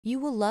You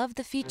will love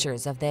the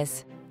features of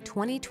this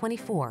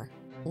 2024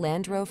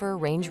 Land Rover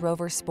Range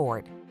Rover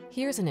Sport.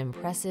 Here's an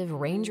impressive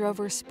Range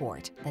Rover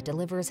Sport that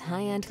delivers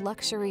high-end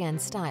luxury and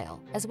style,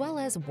 as well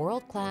as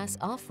world-class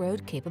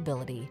off-road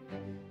capability.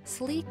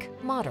 Sleek,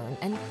 modern,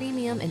 and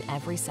premium in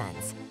every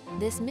sense,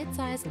 this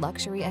midsize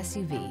luxury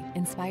SUV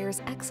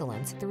inspires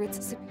excellence through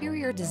its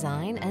superior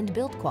design and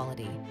build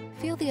quality.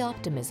 Feel the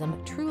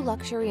optimism true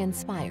luxury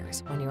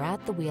inspires when you're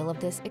at the wheel of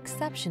this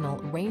exceptional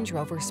Range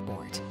Rover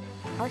Sport.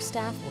 Our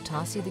staff will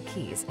toss you the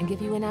keys and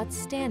give you an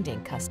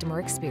outstanding customer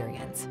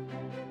experience.